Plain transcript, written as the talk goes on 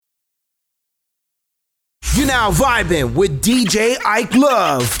You're now vibing with DJ Ike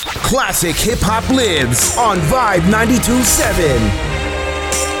Love. Classic hip hop lives on Vibe 92.7.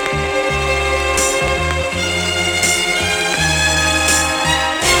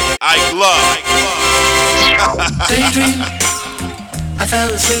 Ike Love. Daydream, I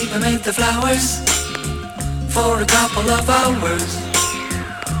fell asleep amid the flowers for a couple of hours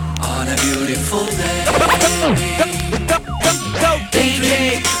on a beautiful day.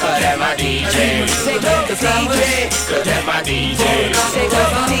 Daydream, that's my DJ. amid the flowers Cause that's my DJ. for a couple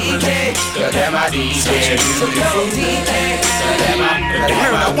of hours. Cause that's my DJ. Beautiful day.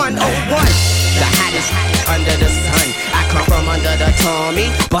 Heard 101, the hottest under the sun. I come from under the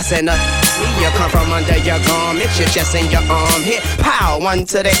Tommy, bustin' up. You come from under your garment, your chest and your arm. Hit pow, one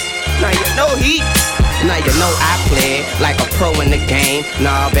to the. Now you know heat. Now you know I play like a pro in the game.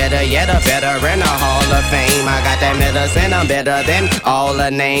 Nah, better yet, a veteran, a Hall of Fame. I got that medicine, I'm better than all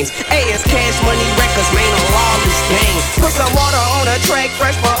the names. Hey, it's Cash Money Records, man, on all this game. Put some water on a track,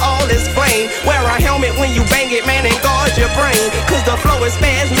 fresh for all this flame. Wear a helmet when you bang it, man, and guard your brain. Cause the flow is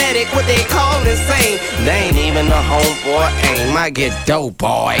spasmodic, what they call insane. They ain't even a homeboy aim, I get dope,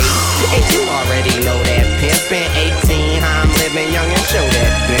 boy. And you already know that pimpin' 18, how I'm living young and show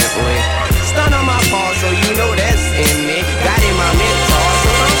that Bentley. Stun on my paw, so you know that's in me. Got in my mentor, so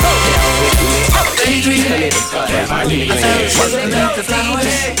don't go down with me. Daydream, Cause that's my DJ. I fell asleep amid the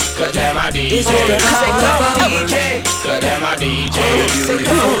flowers Cause that's my DJ. for a couple of hours. Cause that's my DJ.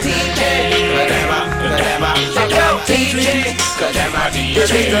 Beautiful day. Daydream, Cause that's my DJ.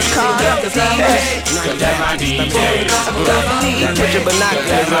 amid the flowers Cause that's my DJ. Put your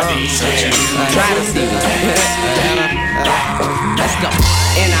binoculars on. Try to see me. Let's go.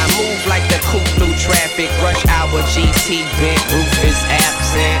 And I move like the coupe through traffic. Rush hour GT bent, roof is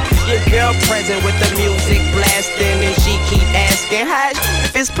absent. Your girl present with the music blasting, and she keep asking how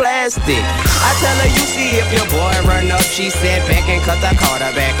if it's plastic. I tell her you see if your boy run up. She said back and cut the car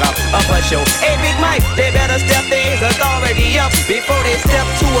back up a show. Hey Big Mike, they better step their authority up before they step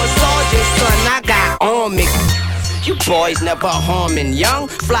to a sergeant. Son, I got on me. You boys never harming young.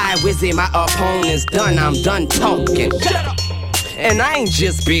 Fly wizzy, my opponent's done. I'm done talking. And I ain't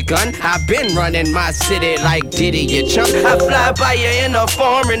just begun. I've been running my city like Diddy, you chump. I fly by you in a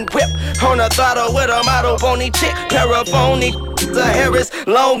foreign whip on a throttle with a model bony chick. Paraphony, the hair is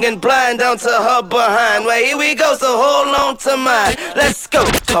long and blind down to her behind. Well, here we go, so hold on to mine. Let's go.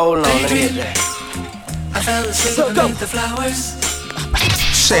 Hold on. Daydream, I fell asleep amid the flowers.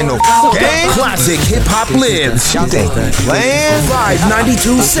 Say no game. Classic hip hop lives. You think that playing? Vibe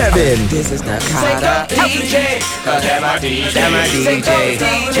 92.7. This is the Carter DJ, Cause that's my DJ. That's my DJ.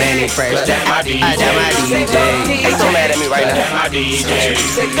 Manny Fresh. That's my DJ. That's my DJ. Hey, don't mad at me right now. That's my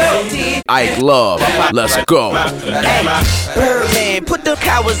DJ. Ike Love. Let's go. Hey, Birdman, put the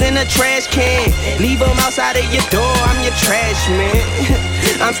cowards in the trash can. Leave them outside of your door, I'm your trash man.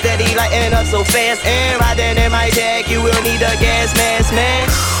 I'm steady lighting up so fast and riding in my jag. You will need a gas mask, man.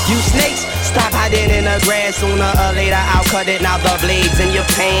 You snakes, stop hiding in the grass. Sooner or later I'll cut it, now the blades in your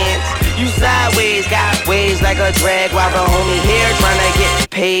pants. You sideways, got waves like a drag, while the homie here tryna get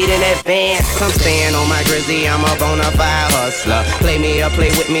paid in advance. I'm staying on my grizzly, I'm a bona fide hustler. Play me or play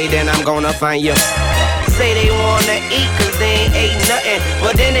with me, then I'm gonna find you. Say they wanna eat cause they ain't ate nothing,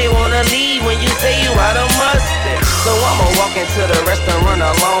 but then they wanna leave when you say you out of mustard. So I'ma walk into the restaurant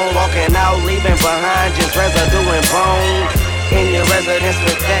alone, walking out, leaving behind just residue and bones. In your residence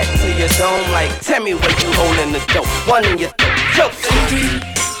with that to your dome, like tell me where you holding the dope. One in your throat. daydream,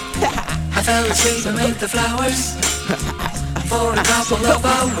 I fell asleep amid the flowers for a couple of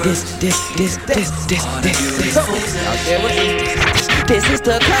hours. This is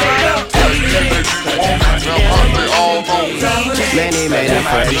the color. Many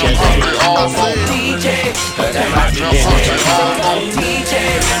Fresh. DJ,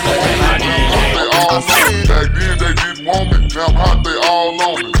 Back then they didn't want me, now hot they all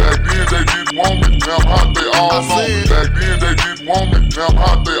on me. Back then they didn't want me, now hot they all on me. Back then they didn't want me, now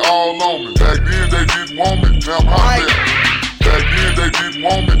hot they all on me. Back then they didn't want me, now hot they. Back then they didn't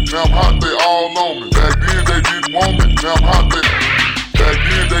want me, now hot they all on me. Back then they didn't want me, now hot they. Back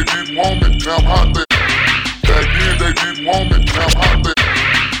then they didn't want me, now hot they. Back then they didn't want me, now hot they.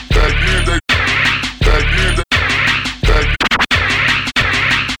 Back then they. Back then they.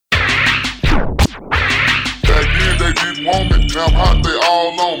 Back then they didn't want me, now hot they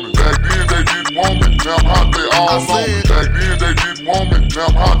all on me. Back then they didn't want me, now hot they all on me. Back then they didn't want me, now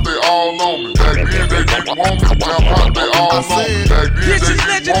hot they all on me. Back then they didn't want me, now hot they all on me. Back then This is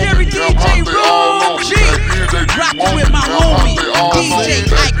legendary DJ Room G. Rockin' with my homie DJ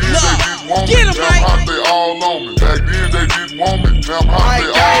Ike Love. Get him, Mike. Back then they didn't want me, now hot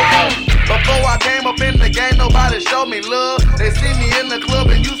they all on me. Before I came up in the game, nobody showed me love. They see me in the club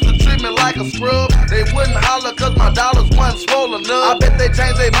and used to treat me like a scrub. They wouldn't holler cause my dollars wasn't swollen up. I bet they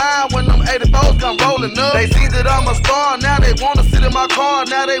changed their mind when them 84s come rolling up. They see that I'm a star, now they wanna sit in my car.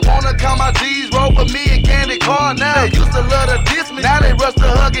 Now they wanna count my G's, roll for me and candy car. Now they used to love to diss me, now they rush to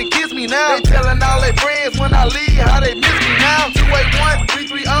hug and kiss me now. They telling all their friends when I leave how they miss me now.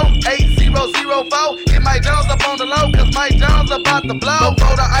 281-330-8004. Get Mike Jones up on the low, cause Mike Jones about to blow.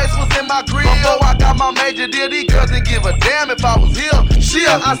 Before the ice was in my grill, before I got my major deal, these girls didn't give a damn if I was here. Shit,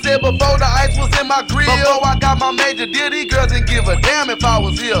 I said before the ice was in my grill, before I got my major deal, these girls didn't give a damn if I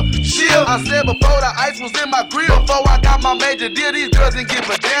was here. Shit, I said before the ice was in my grill, before I got my major deal, these girls didn't give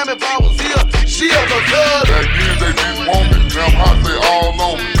a damn if I was here. Shit, because back then they didn't want me, now hot they all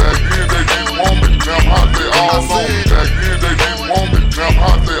on me. Back then they didn't want me, now hot they all on me. Back then they didn't want me, now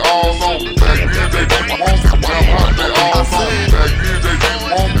hot they all on me. Back then they didn't want me, now hot they all on me. Back then they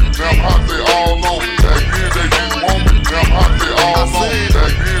didn't want me, now hot they all on me. Back then they didn't want me, now hot they all on me.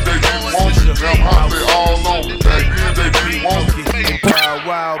 Back then they didn't want me, now hot they all on me. Back then they didn't want me. Wild,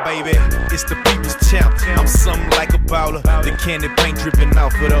 wild, baby, it's the people's champ. I'm something like a bowler. The candy paint dripping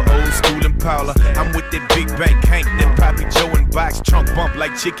off of the old school Impala. I'm with that big bank Hank, that Poppy Joe and box. Trunk bump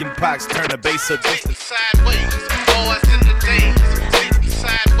like chicken pox. Turn the bass up just sideways, boys in the days. Sitting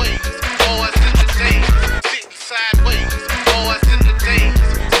sideways, boys in the days. Sitting sideways, boys in the days.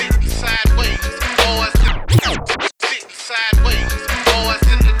 Sitting sideways, boys in the days. Sitting sideways, boys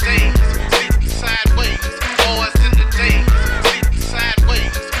in the days. Sitting sideways, boys in the days. Sitting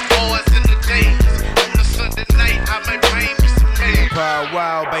sideways, boys in the days. On a Sunday night, I might bring me some man. Wild,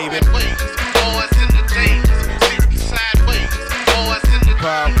 wild, baby. Boys in the days. Sitting sideways, boys in the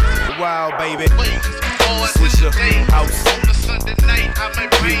Wild, wild, baby. Switch your house. On a Sunday night, I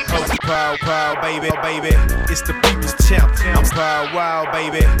might bring me some Proud, baby, baby, it's the people's champ. I'm proud, wild,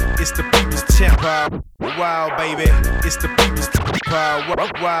 baby, it's the people's champ. Proud, wild, baby, it's the people's proud,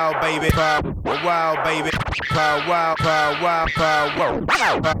 wild, baby, proud, wild, baby, proud,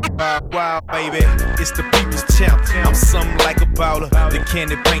 wild, baby, it's the people's champ. I'm something like a bowler. The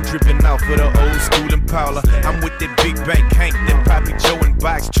candy paint dripping off of the old school Impala. I'm with that big bank Hank, that Poppy Joe and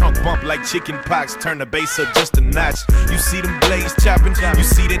box. Trunk bump like chicken pox. Turn the bass up just a notch. You see them blades chopping, you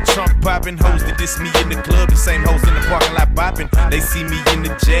see that trunk popping. Hoes that diss me in the club, the same hoes in the parking lot bopping. They see me in the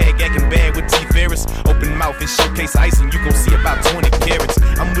Jag, acting bad with T. Ferris. Open mouth and showcase ice, and you gon' see about 20 carats.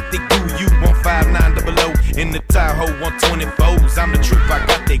 I'm with the GU 15900 in the Tahoe 124s. I'm the truth, I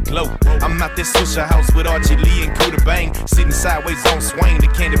got that glow. I'm out there Swisher House with Archie Lee and Kuda Bang, sitting sideways on Swain, the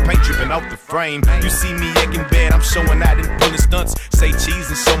candy paint dripping off the frame. You see me acting bad, I'm showing out and pulling stunts. Say cheese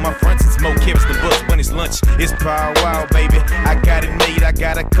and show my fronts, it's more carrots than bus when it's lunch. It's Power Wild, baby, I got it made. I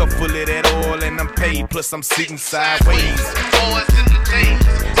got a cup full of that oil and I'm paid, plus I'm sitting sideways. Boys in the days,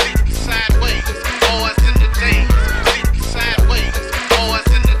 sitting sideways. Boys in the days, sitting sideways. Boys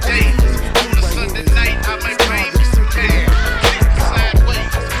in the days. On a Sunday night, I might bring me some man. Sitting sideways.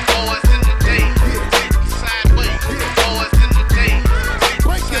 Boys in the days, sitting sideways. Boys in the days,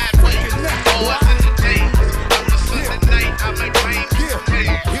 sitting sideways. Boys in the days. On a Sunday night, I might bring me some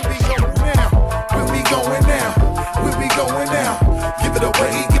man. Here we go now. Where we going now? Where we going now? Give it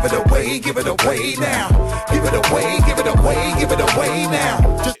away, give it away, give it away now. Give it away, give it away, give it away now.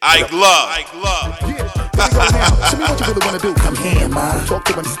 Just Ike Love. yeah. Tell me what you really wanna do. Come here, man. Talk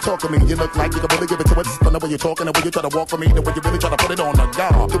to me, talk to me. You look like you can really give it to us. But the way you're talking, the way you try to walk for me, the way you really try to put it on the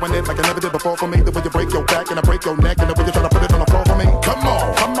guard. Doing it like I never did before for me. The way you break your back and I break your neck, and the way you try to put it on the floor for me. Come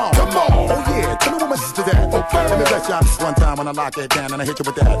on, come on, come on. Oh yeah, tell me what my sister's at. Okay, let me bless you out this one time when I lock it down and I hit you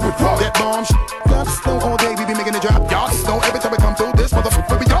with that. That bomb shit. Y'all just know all day we be making it drop. Y'all just know every time we come through this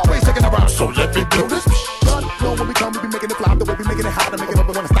motherfucker, we always taking a rock. So let me do this. Y'all know when we come, we be making it flop. The way we making it hot and making it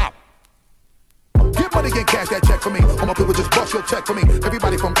wanna stop. Get money and cash that check for me. All my people just bust your check for me.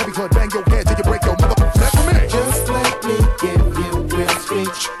 Everybody from every hood, bang your head till you break your motherfucking neck for me. Just let me give you real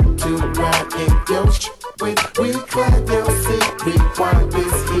speech to ride in your when we climb your seat. Rewind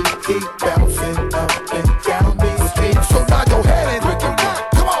this heat, keep bouncing up and down these streets. So nod your head and break your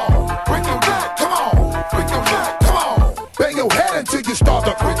neck. Come on, break your neck. Come on, break your neck. Come on, bang your head until you start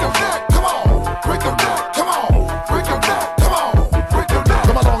to break your neck. Come on, break your neck. Come on, break your neck. Come on, break your neck.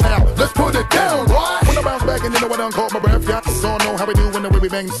 Come along now, let's put it down, right? When I bounce back and you know I done caught my breath, yeah. So I know how we do when the way we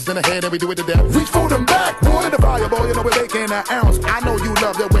bang this in the head and we do it to death. Reach for them back, wood in the fire, boy. You know we're making an ounce. I know you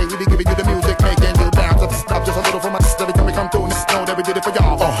love the way we be giving you the music, making you bounce. Stop just a little for my sister every time we come through and know that we did it for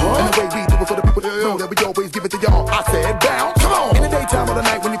y'all. And the way we do it for the people that know that we always give it to y'all. I said bounce, come on. In the daytime or the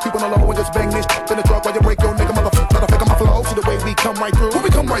night when you keep on the low and just bang this in the truck while you break your nigga motherfucker my flow. See the way we come right through. When we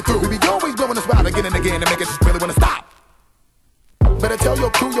come right through, we be always blowing the spot again and again and make it just really wanna stop. Better tell your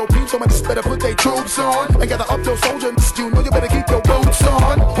crew, your peeps, so much better put their troops on. And gather up your soldiers, you know you better keep your boots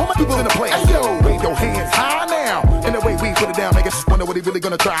on. All my people in the place, hey, yo, wave your hands high now. And the way we put it down, make us wonder what he really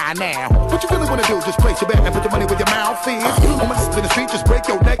gonna try now. What you really wanna do, just place your bet and put your money where your mouth is. All my in the street, just break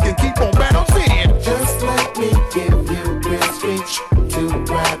your neck and keep on bouncing. Just let me give you real speech to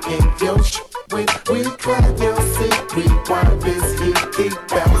ride in your when we cry your seat, we want this heat, keep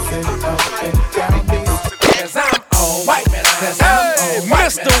bouncing up and down this. Cause I'm on white man, cause I'm on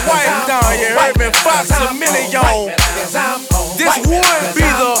Mr. White down here, Urban Fox a million. This would be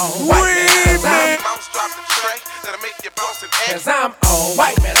the remix. Cause I'm on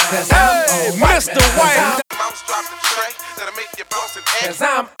white man, cause I'm on Mr. White. Cause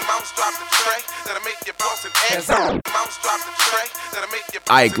I'm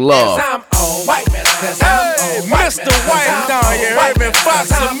Ike Love. Mr. White down here, Urban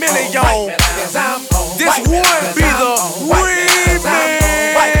Fox a million. This would be the remix.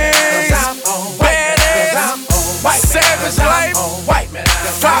 Badass, Savage Life,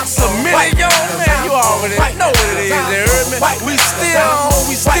 Fox a million. Man, you already know what it is, you heard me? We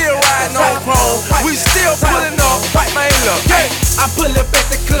still riding on chrome. We still pulling up. Man, look, I pull up at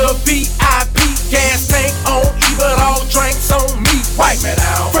the club VIP, gas tank on E, but all drinks on me. White man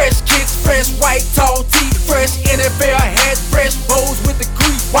out. Fresh kicks, fresh white tall tee, fresh NFL hat, fresh bows with the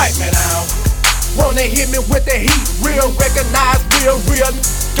grease. White man out. Wanna hit me with the heat, real recognize, real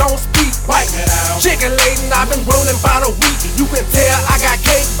gon' speak. White man out. Chicken laden, I've been rolling by the week. You can tell I got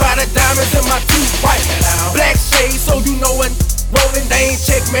cake by the diamonds in my teeth. White man out. Black shades, so you know when rolling. They ain't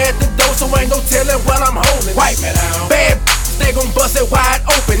check me at the door, so ain't no telling what I'm holding. White man out. Bad they gon' bust it wide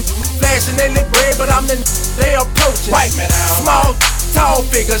open. Flashing in the brain, but I'm the they approaching. White man out. Small, tall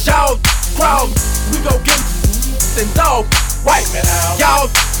figures, y'all crowd. We gon' get and dog. White man out. Y'all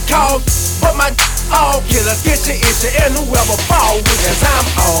call, but my all killers get your issue and whoever fall with. Cause I'm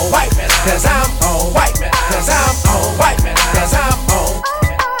on white man. Cause I'm on white man. Cause I'm on white man. Cause I'm on.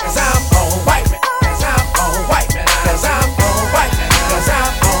 Cause I'm on white man. Cause I'm on white man. Cause I'm on white man. Cause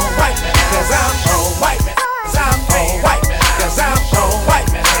I'm on white man. Cause I'm on white man. Cause I'm on white man. Cause I'm on white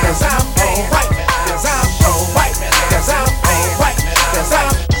man. Cause I'm on white man. Cause I'm on white man. Cause I'm on white man. Cause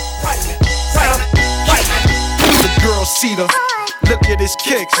I'm white man. White man. The girl see the look at his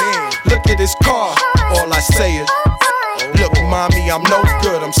kicks, look at his car. All I say is, look, mommy, I'm no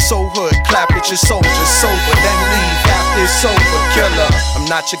good. I'm so hood. Clap at your soldiers, sober, then leave after it's over. Killer, I'm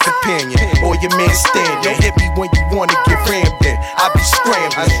not your companion or your man stand. Don't hit me when you wanna get rammed in. I be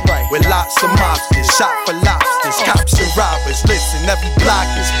scrambling with lots of mobsters, shot for lobsters, cops and robbers. Listen, every block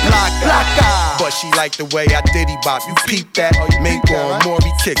is block. But she like the way I diddy bop. You peep that? Mink on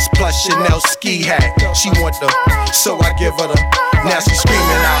Maury kicks plus Chanel ski hat. She want the, so I give her the. Now she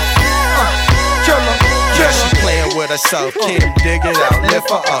screaming out, killer. Yeah, she playing with herself, can't dig it out. Lift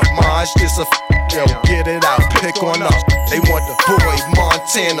her up, Maj, just a yo, get it out, pick on up. They want the boy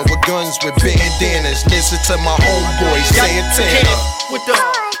Montana with guns with bandanas. Listen to my homeboy Santana. With the,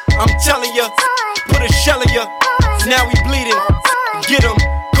 I'm telling ya, put a shell in ya. Now he bleeding, get him,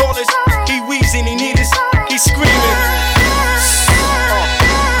 call us. He wheezing, he need us, he screaming.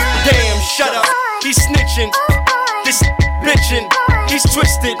 Damn, shut up, he snitching. This bitchin', he's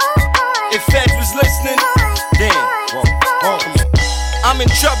twisted. If Feds was listening, damn, I'm in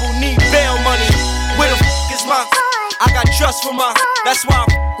trouble, need bail money. Where the f is my? I got trust for my. That's why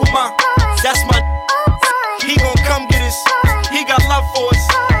I with my. That's my. He gon' come get us. He got love for us.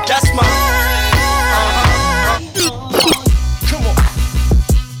 That's my. Come on,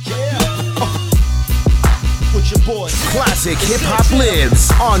 yeah. With your boys. Classic hip hop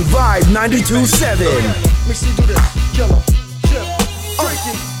lives on Vibe 92.7. Mixy do this, killer, chip,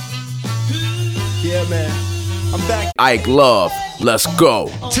 yeah, man, I'm back. Ike Love, let's go.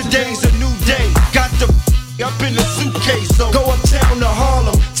 Today's a new day, got the up in the suitcase. So go uptown to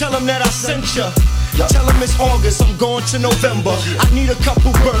Harlem, tell them that I sent ya. Tell them it's August, I'm going to November. I need a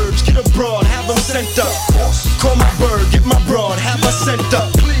couple birds, get a broad, have them sent up. Call my bird, get my broad, have her sent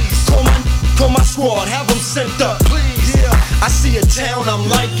up. Call my squad, have them sent up. Yeah, I see a town I'm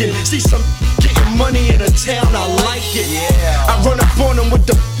liking, see some getting money in a town, I like it. I run up on them with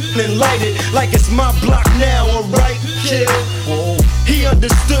the and light it like it's my block now, alright, kid. He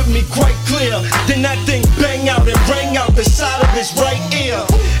understood me quite clear. Then that thing bang out and rang out the side of his right ear.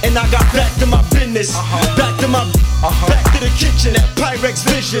 And I got back to my business, back to my, back to the kitchen at Pyrex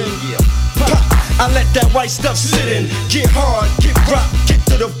Vision. Pop, I let that white stuff sit in. Get hard, get rock, get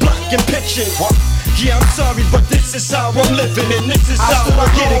to the block and pitch it. Yeah, I'm sorry, but this is how I'm living, and this is how I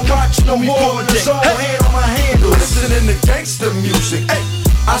get it. Watch no more, hand on my handle, listening to gangster music. Hey,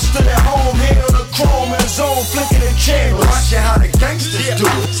 I stood at home, held a chrome in zone, flicking the candles. Watching how the gangsters do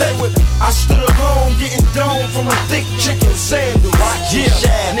it. Say with me. I stood alone, getting dome from a thick chicken sandal. Now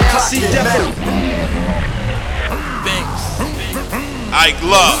I see devil. Ike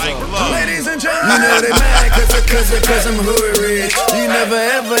Love. Ladies and gentlemen, you know they mad cause I'm hood rich. You never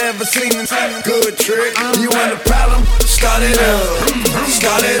ever seen a good trick. You want a problem? Start it up.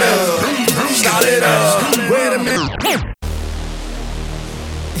 Start it up. Start it up. Wait a minute.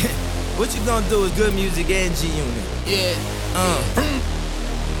 What you gonna do is good music and G-Unit. Yeah.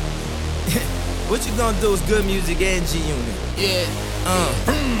 What you gonna do is good music and G-Unit. Yeah.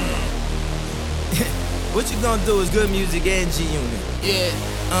 What you gonna do is good music and G-Unit. Yeah.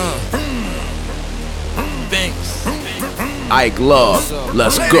 Banks. Ike Love,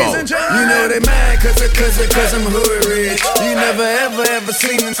 let's go. You know they mad cause I'm hood rich. You never ever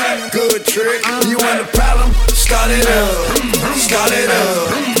seen a good trick. You want a problem? Start it up. Start it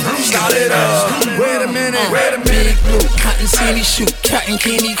up. Start it up. Wait a minute. Big blue, cotton candy shoot, cotton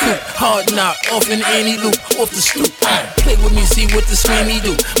candy coop, hard knock off in any loop, off the stoop. Play with me, see what the swimmy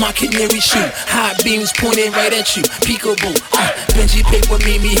do. My canary shoot, hot beams pointed right at you. Peekaboo, Benji paper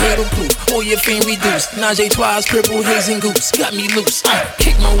made me hater proof. All your fame reduced. Najee Twice, purple haze and goose, got me loose.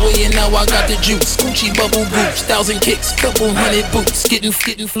 Kick my way and now I got the juice. Gucci bubble groups, 1,000 kicks, couple hundred boots, getting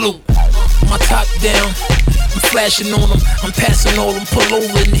flu. My top down. I'm flashing on them, I'm passing all them, pull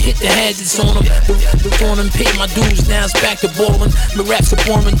over and hit the hazards on them. Look on them, pay my dues, now it's back to ballin'. My raps are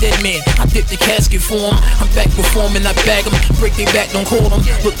boring, dead man, I dip the casket for them. I'm back performing, I bag them, break their back, don't call them.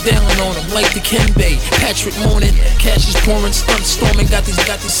 Look down on them, like the Kenbay, Patrick Morning. Cash is pouring, stunt storming, got this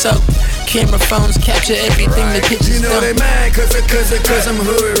up. Camera phones capture everything, the pictures you know done. they mad cause I'm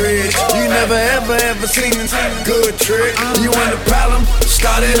hood rich. You never ever seen a good trick. You want a problem?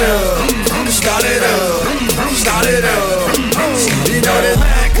 Start it up. Start it up. Start it up. You know they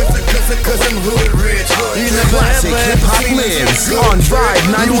mad cause I'm hood rich. You never Classic ever hip-hop seen lives a on Vibe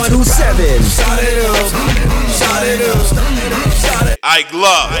 92.7. Start it up. Start it up. Start it up. Ike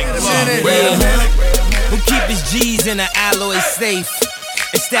Love. Who keep his G's in an alloy safe?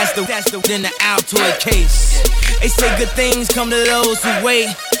 It's that's the in the Altoid case. They say good things come to those who wait.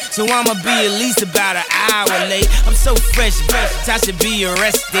 So I'ma be at least about an hour late. I'm so fresh, I should be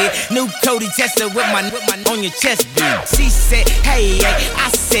arrested. New Cody Tesla with my on your chest, dude. She said, hey, I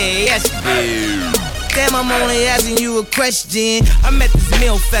said yes, dude. Damn, I'm only asking you a question. I met this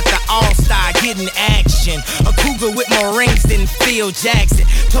MILF at the All-Star getting action. A cougar with more rings than Phil Jackson.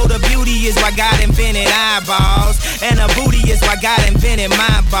 Told her beauty is why God invented eyeballs. And her booty is why God invented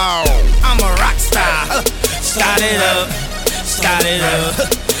my ball. I'm a rock star. Start it up. Start it up.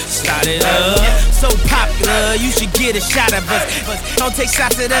 Start it up. So popular, you should get a shot of us. Don't take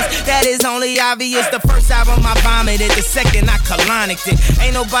shots at us, that is only obvious. The first album I vomited, the second I colonicked it.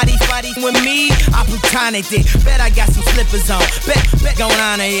 Ain't nobody fighting with me, I plutonicked it. Bet I got some slippers on, bet gon'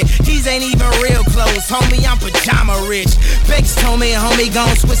 honor it. These ain't even real clothes, homie, I'm pajama rich. Bex told me, homie,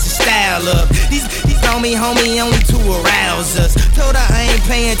 gon' switch the style up. These told me, homie, only to arouse us. Told her I ain't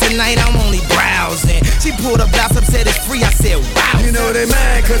paying tonight, I'm only browsing. She pulled up, dots up, said it's free, I said wow. You know they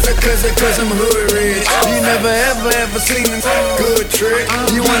mad cause I'm hood rich. You never ever seen a good trick.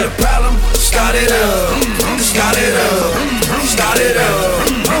 You want a problem? Start it up. Start it up. Start it up.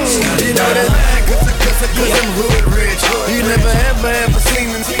 You know they mad cause I'm hood rich. You never ever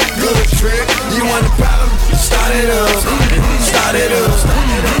seen a good trick. You want a problem? Start it up. Start it up.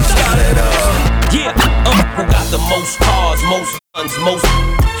 Start it up. Yeah, who got the most cars, most guns, most.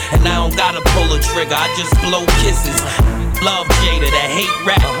 And I don't gotta pull a trigger, I just blow kisses. Love Jada that hate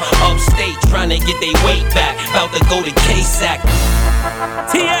rap. Upstate trying to get they weight back. About to go to K-Sac.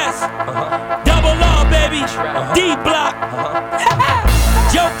 TS, double R, baby. D-Block.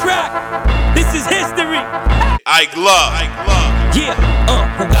 Joe Crack, this is history. Ike Love. Yeah,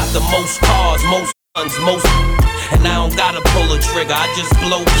 who got the most cars, most guns, most. And I don't gotta pull a trigger, I just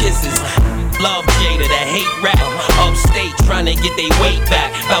blow kisses. Love Jada that hate rap. Upstate trying to get they weight back.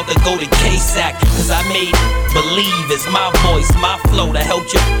 About to go to K-Sac. Cause I made believe it's my voice, my flow to help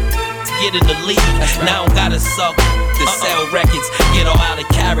you get in the league. Now I don't gotta suck to sell records. Get all out of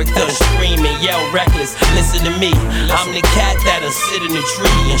character, scream and yell reckless. Listen to me, I'm the cat that'll sit in the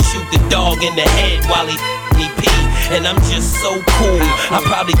tree and shoot the dog in the head while he pee. And I'm just so cool. I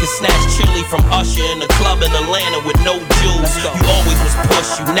probably could snatch chili from Usher in the club in Atlanta with no jewels. You always was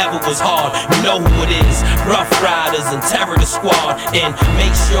pushed, you never was hard. You know who it is, Rough Riders and Terror the Squad. And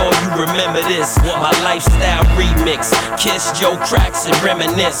make sure you remember this, my lifestyle remix. Kiss Joe Cracks and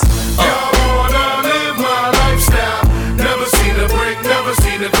reminisce. Y'all wanna live my lifestyle. Never seen a brick, never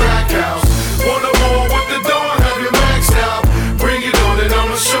seen a crack house. Wanna war with the dawn, have you maxed out. Bring it on and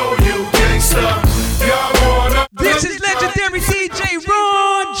I'ma show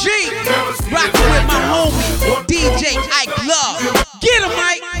G, rockin' with my homie, DJ Ike Love. Get him,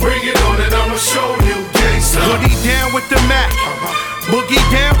 Mike. Bring it on and I'ma show you gangsta. Hoodie down with the Mac. Boogie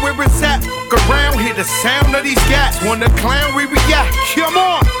down where it's at. Look around, hear the sound of these cats. Wanna clown, we react. Come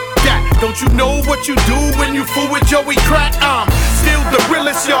on. Don't you know what you do when you fool with Joey Crack? I'm still the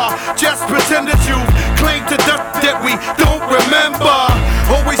realest, y'all. Just pretend that you claim to that we don't remember.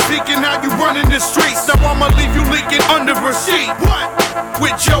 Always speaking how you running the streets. Now I'ma leave you leaking under a sheet. What?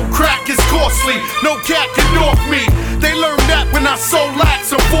 With Joe Crack is costly. No cat can off me. They learned that when I sold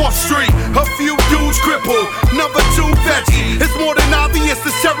lax on 4th Street. A few dudes crippled, number 2 veggie. It's more than obvious the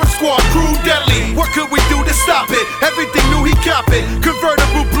Terror Squad crew deadly. What could we do to stop it? Everything knew he cop it.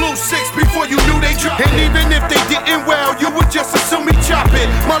 Convertible blue 6 before you knew they dropped. And even if they didn't, well, you would just assume he chop it.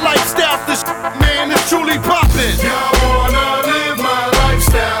 My lifestyle's the man, is truly poppin'. Y'all wanna live my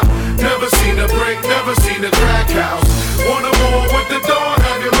lifestyle. Never seen a brick, never seen a crack house. Wanna more with the dawn,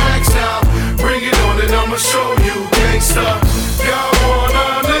 have your maxed out. Bring it on and I'ma show you gangsta. Y'all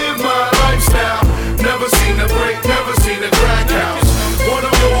wanna live my lifestyle. Never seen a brick, never seen a crack house.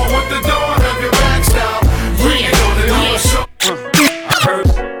 Wanna more with the dawn, have your maxed out. Bring it on and I'ma show I heard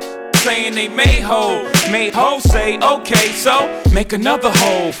saying they made ho say okay, so make another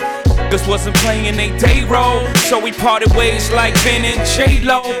hole. This wasn't playing they day role, so we parted ways like Ben and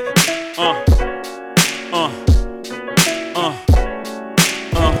J-Lo.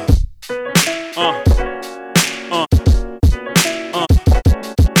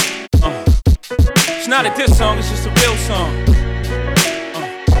 It's not a diss song, it's just a real song.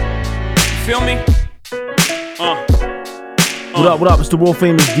 Feel me? What up? It's the world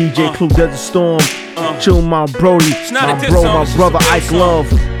famous DJ Clue Desert Storm. Chill, my Brody, my bro, my brother Ike Love.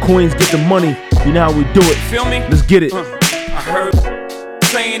 Coins get the money. You know how we do it. Feel me? Let's get it. I heard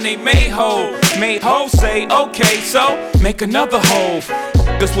saying they made ho say okay, so make another hole.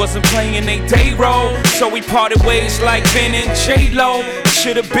 This wasn't playing they day role, so we parted ways like Ben and J-Lo.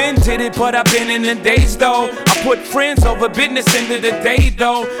 Should've been did it, but I've been in the days though. I put friends over business into the day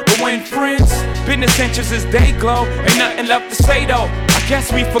though. But when friends, business interests is day glow, ain't nothing left to say though. I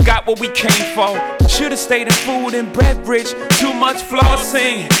guess we forgot what we came for. Should've stayed in food and beverage. Too much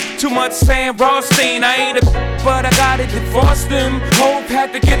flossing, too much Sam Rothstein. I ain't a but I gotta divorce them. Hope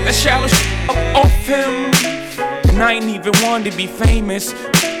had to get the shallow up off him. And I ain't even one to be famous.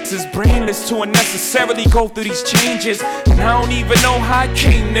 This is brainless to unnecessarily go through these changes. And I don't even know how I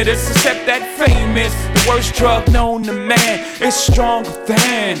came to this, except that fame is the worst drug known to man. It's stronger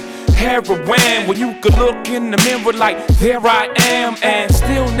than heroin. When you could look in the mirror like there I am and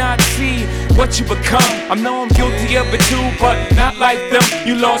still not see what you become. I know I'm guilty of it too, but not like them.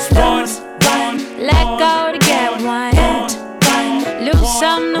 You lost one. Let go to get one. Lose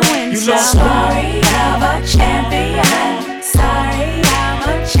some to win some. Story of a champion. Sorry, I'm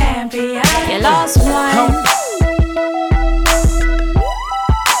a champion. You lost one.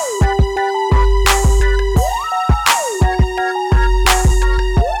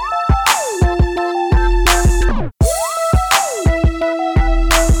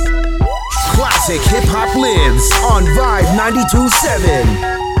 Classic hip hop lives on Vibe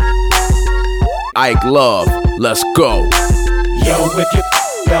 92.7. Ike Love, let's go. Yo, if you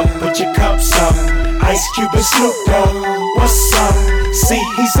up, put your cups up. Ice Cube and Snoop Dogg, what's up? See,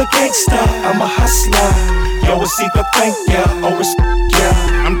 he's a gangster, I'm a hustler. Yo, it's either thank ya or respect ya.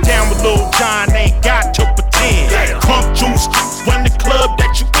 I'm down with Lil Jon, ain't got to pretend. Pump juice, run the club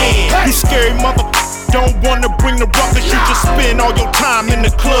that you in. You scary motherfucker, don't wanna bring the ruckus. You just spend all your time in the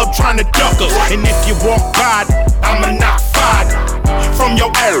club trying to duck us. And if you walk by, I'ma knock 5 from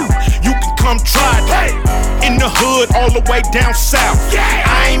your area. You can come try it. In the hood, all the way down south.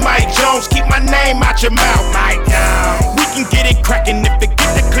 I ain't Mike Jones, keep my name out your mouth. We can get it crackin' if it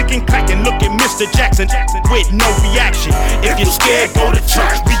get the clickin' clackin'. Look at Mr. Jackson with no reaction. If you're scared, go to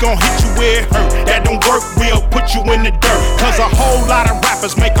church. We gon' hit you where it hurt. That don't work, we'll put you in the dirt. Cause a whole lot of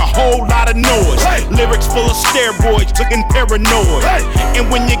rappers make a whole lot of noise. Lyrics full of steroids, looking paranoid. And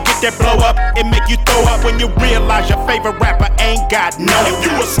when you get that blow up, it make you throw up when you realize your favorite rapper ain't got no. If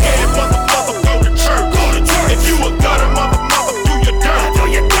you a scared mother, go to church. If you a gutter mother, do your dirt.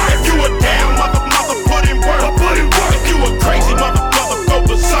 If you a down mother, put in work. If you a crazy mother, go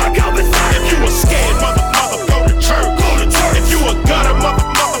berserk. If you a scared mother, go to church. If you a gutter mother,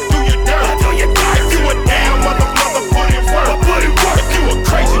 do your dirt. If you a down mother, put in work. If you a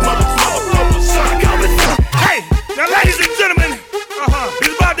crazy mother, go berserk. Hey, now ladies and gentlemen,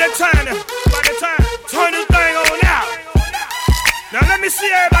 it's about that time now. Turn this thing on out. Now let me see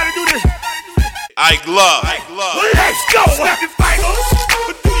everybody do this. Ike Love. Well, let's go. Snap your fingers,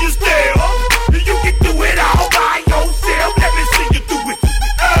 but do you still? You can do it all by yourself. Let me see you do it.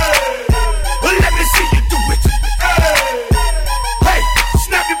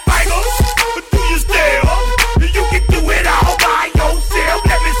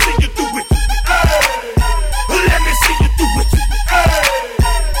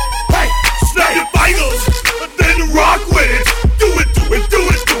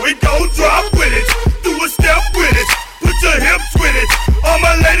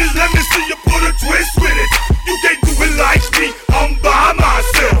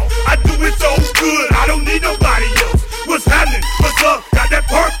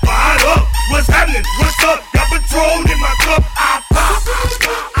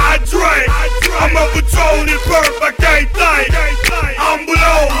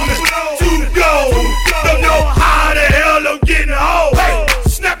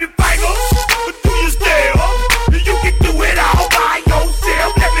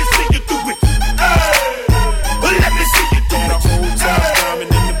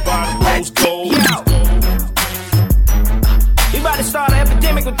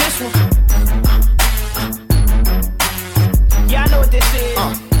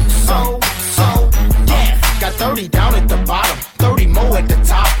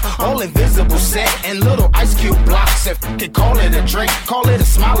 all invisible set and little ice cube blocks. If they call it a drink, call it a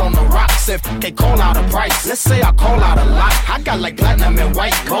smile on the rocks. If they call out a price, let's say I call out a lot. I got like platinum and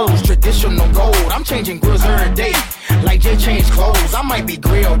white gold, traditional gold. I'm changing grills every day, like Jay changed clothes. I might be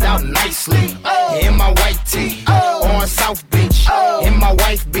grilled out nicely in my white tee on South Beach, in my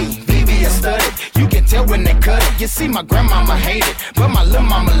wife beat. VVS studded, you can tell when they cut it. You see, my grandmama hate it, but my little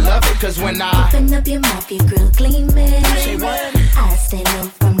mama love it. Cause when I open up your mouth, your grill gleaming. I stay low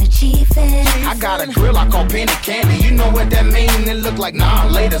from the chiefin'. I got a grill I call penny candy. You know what that mean? It look like nah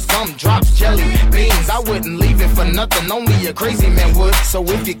later, some drops jelly beans. I wouldn't leave it for nothing, only a crazy man would. So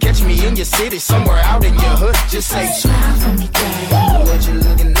if you catch me in your city, somewhere out in your hood, just say smile for me, girl. What you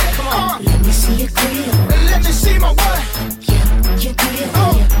looking at? Come on, let me see your grill. Let me see my what? Your grill,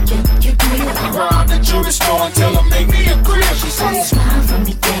 your grill. Rob the jewelry store and tell her make me a grill. She said smile for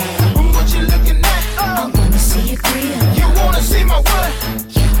me, girl. What you looking at? I wanna see your grill. You wanna see my what?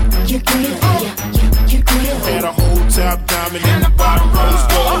 Your grill, your grill. Had a whole top diamond in the bottom rose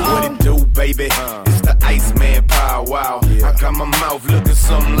gold. What it do, baby? It's the Iceman Power Wow. I got my mouth looking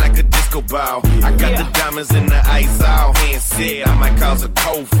something like a disco ball. I got the diamonds in the ice all hand said. I might cause a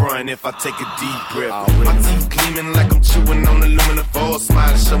cold front if I take a deep breath. My teeth gleaming like I'm chewing on aluminum foil.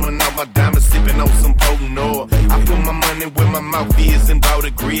 Smiling, showing off my diamonds, sipping on some potent oil. I put my money where my mouth is and bought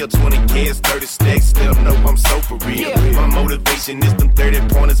a grill. 20 Ks, 30 stacks, still know I'm so for real. My motivation is them 30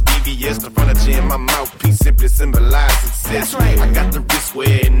 pointers, BVS. The furniture in my mouthpiece simply symbolize success. I got the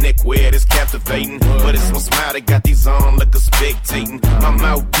wristwear and neckwear that's captivating, but it's my smile that got these on like a spectating. My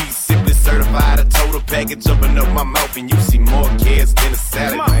mouthpiece simply certified, a total package. Open up my mouth and you see more kids than a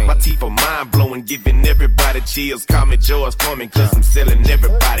salad. My teeth are mind blowing, giving everybody chills. Call me George Foreman, cause I'm selling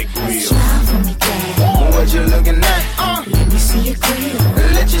everybody grills. Smile for me, girl. What you looking at? Let me see your grill.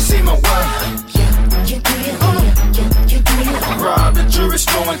 Let you see my what? Your grill, your grill. Rob the jewelry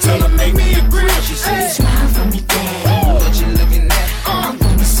store and tell her make me a grill. She said smile for me, girl. What you looking at? I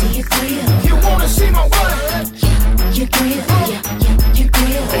wanna see your grill. You wanna see my what? Your grill, your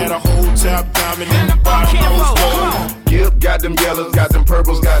grill. Had a whole top diamond in the bottom rose gold. Yep, got them yellows, got them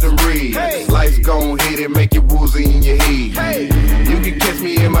purples, got them reds. Lights gon' hit it, make you woozy in your head. You can catch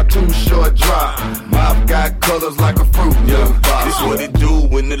me in my too short drop. Mouth got colors like a fruit. This what it do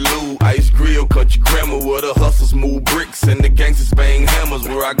when the Lou Ice Grill country grammar, where the hustlers move bricks and the gangsters bang hammers.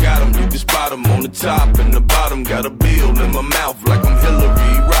 Where I got them, you can spot them on the top and the bottom. Got a bill in my mouth like I'm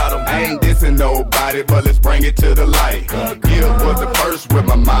Hillary Rodham. I ain't dissing nobody, but let's bring it to the light. Gill was the first with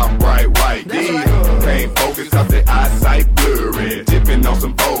my mouth bright white. Can't focus cause the eyesight blurry. Tipping on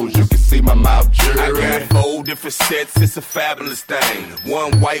some O's, you can see my mouth jury. I got 4 different sets, it's a fabulous thing.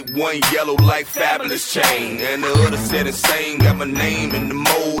 One white, one yellow like fabulous chain. And the other set insane, got my name in the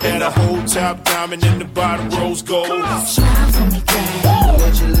mold. And a whole top diamond in the bottom rose gold. Smile for me, girl.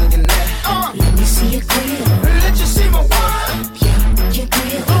 What you looking at? Let me see your grill. Let you see my what? Your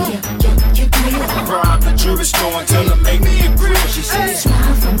grill, your grill. Rob the jewelry store and tell her make me a grill. She said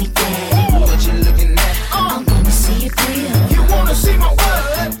smile for me, girl. What you looking at? I wanna see your grill. You wanna see my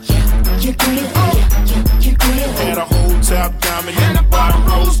what? Your grill, your grill. Had a whole top diamond in the bottom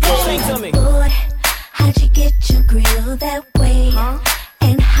rose gold. Boy, how'd you get your grill that way?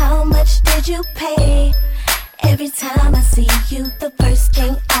 And how much did you pay? Every time I see you, the first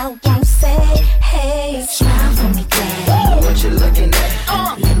thing I won't say, hey, smile for me, girl. What you looking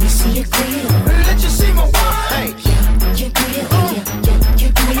at? Let me see your grill. Let you see my what? Your grill,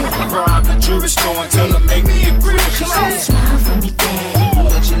 your grill. Rob the jewelry store and tell her make me a grill. She said smile for me, girl.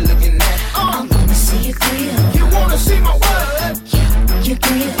 What you looking at? I wanna see your grill. You wanna see my what? Your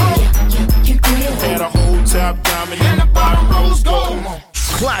grill, your grill. Had a whole top diamond in the bottom rose gold.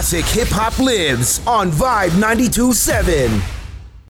 Classic hip hop lives on Vibe 92.7.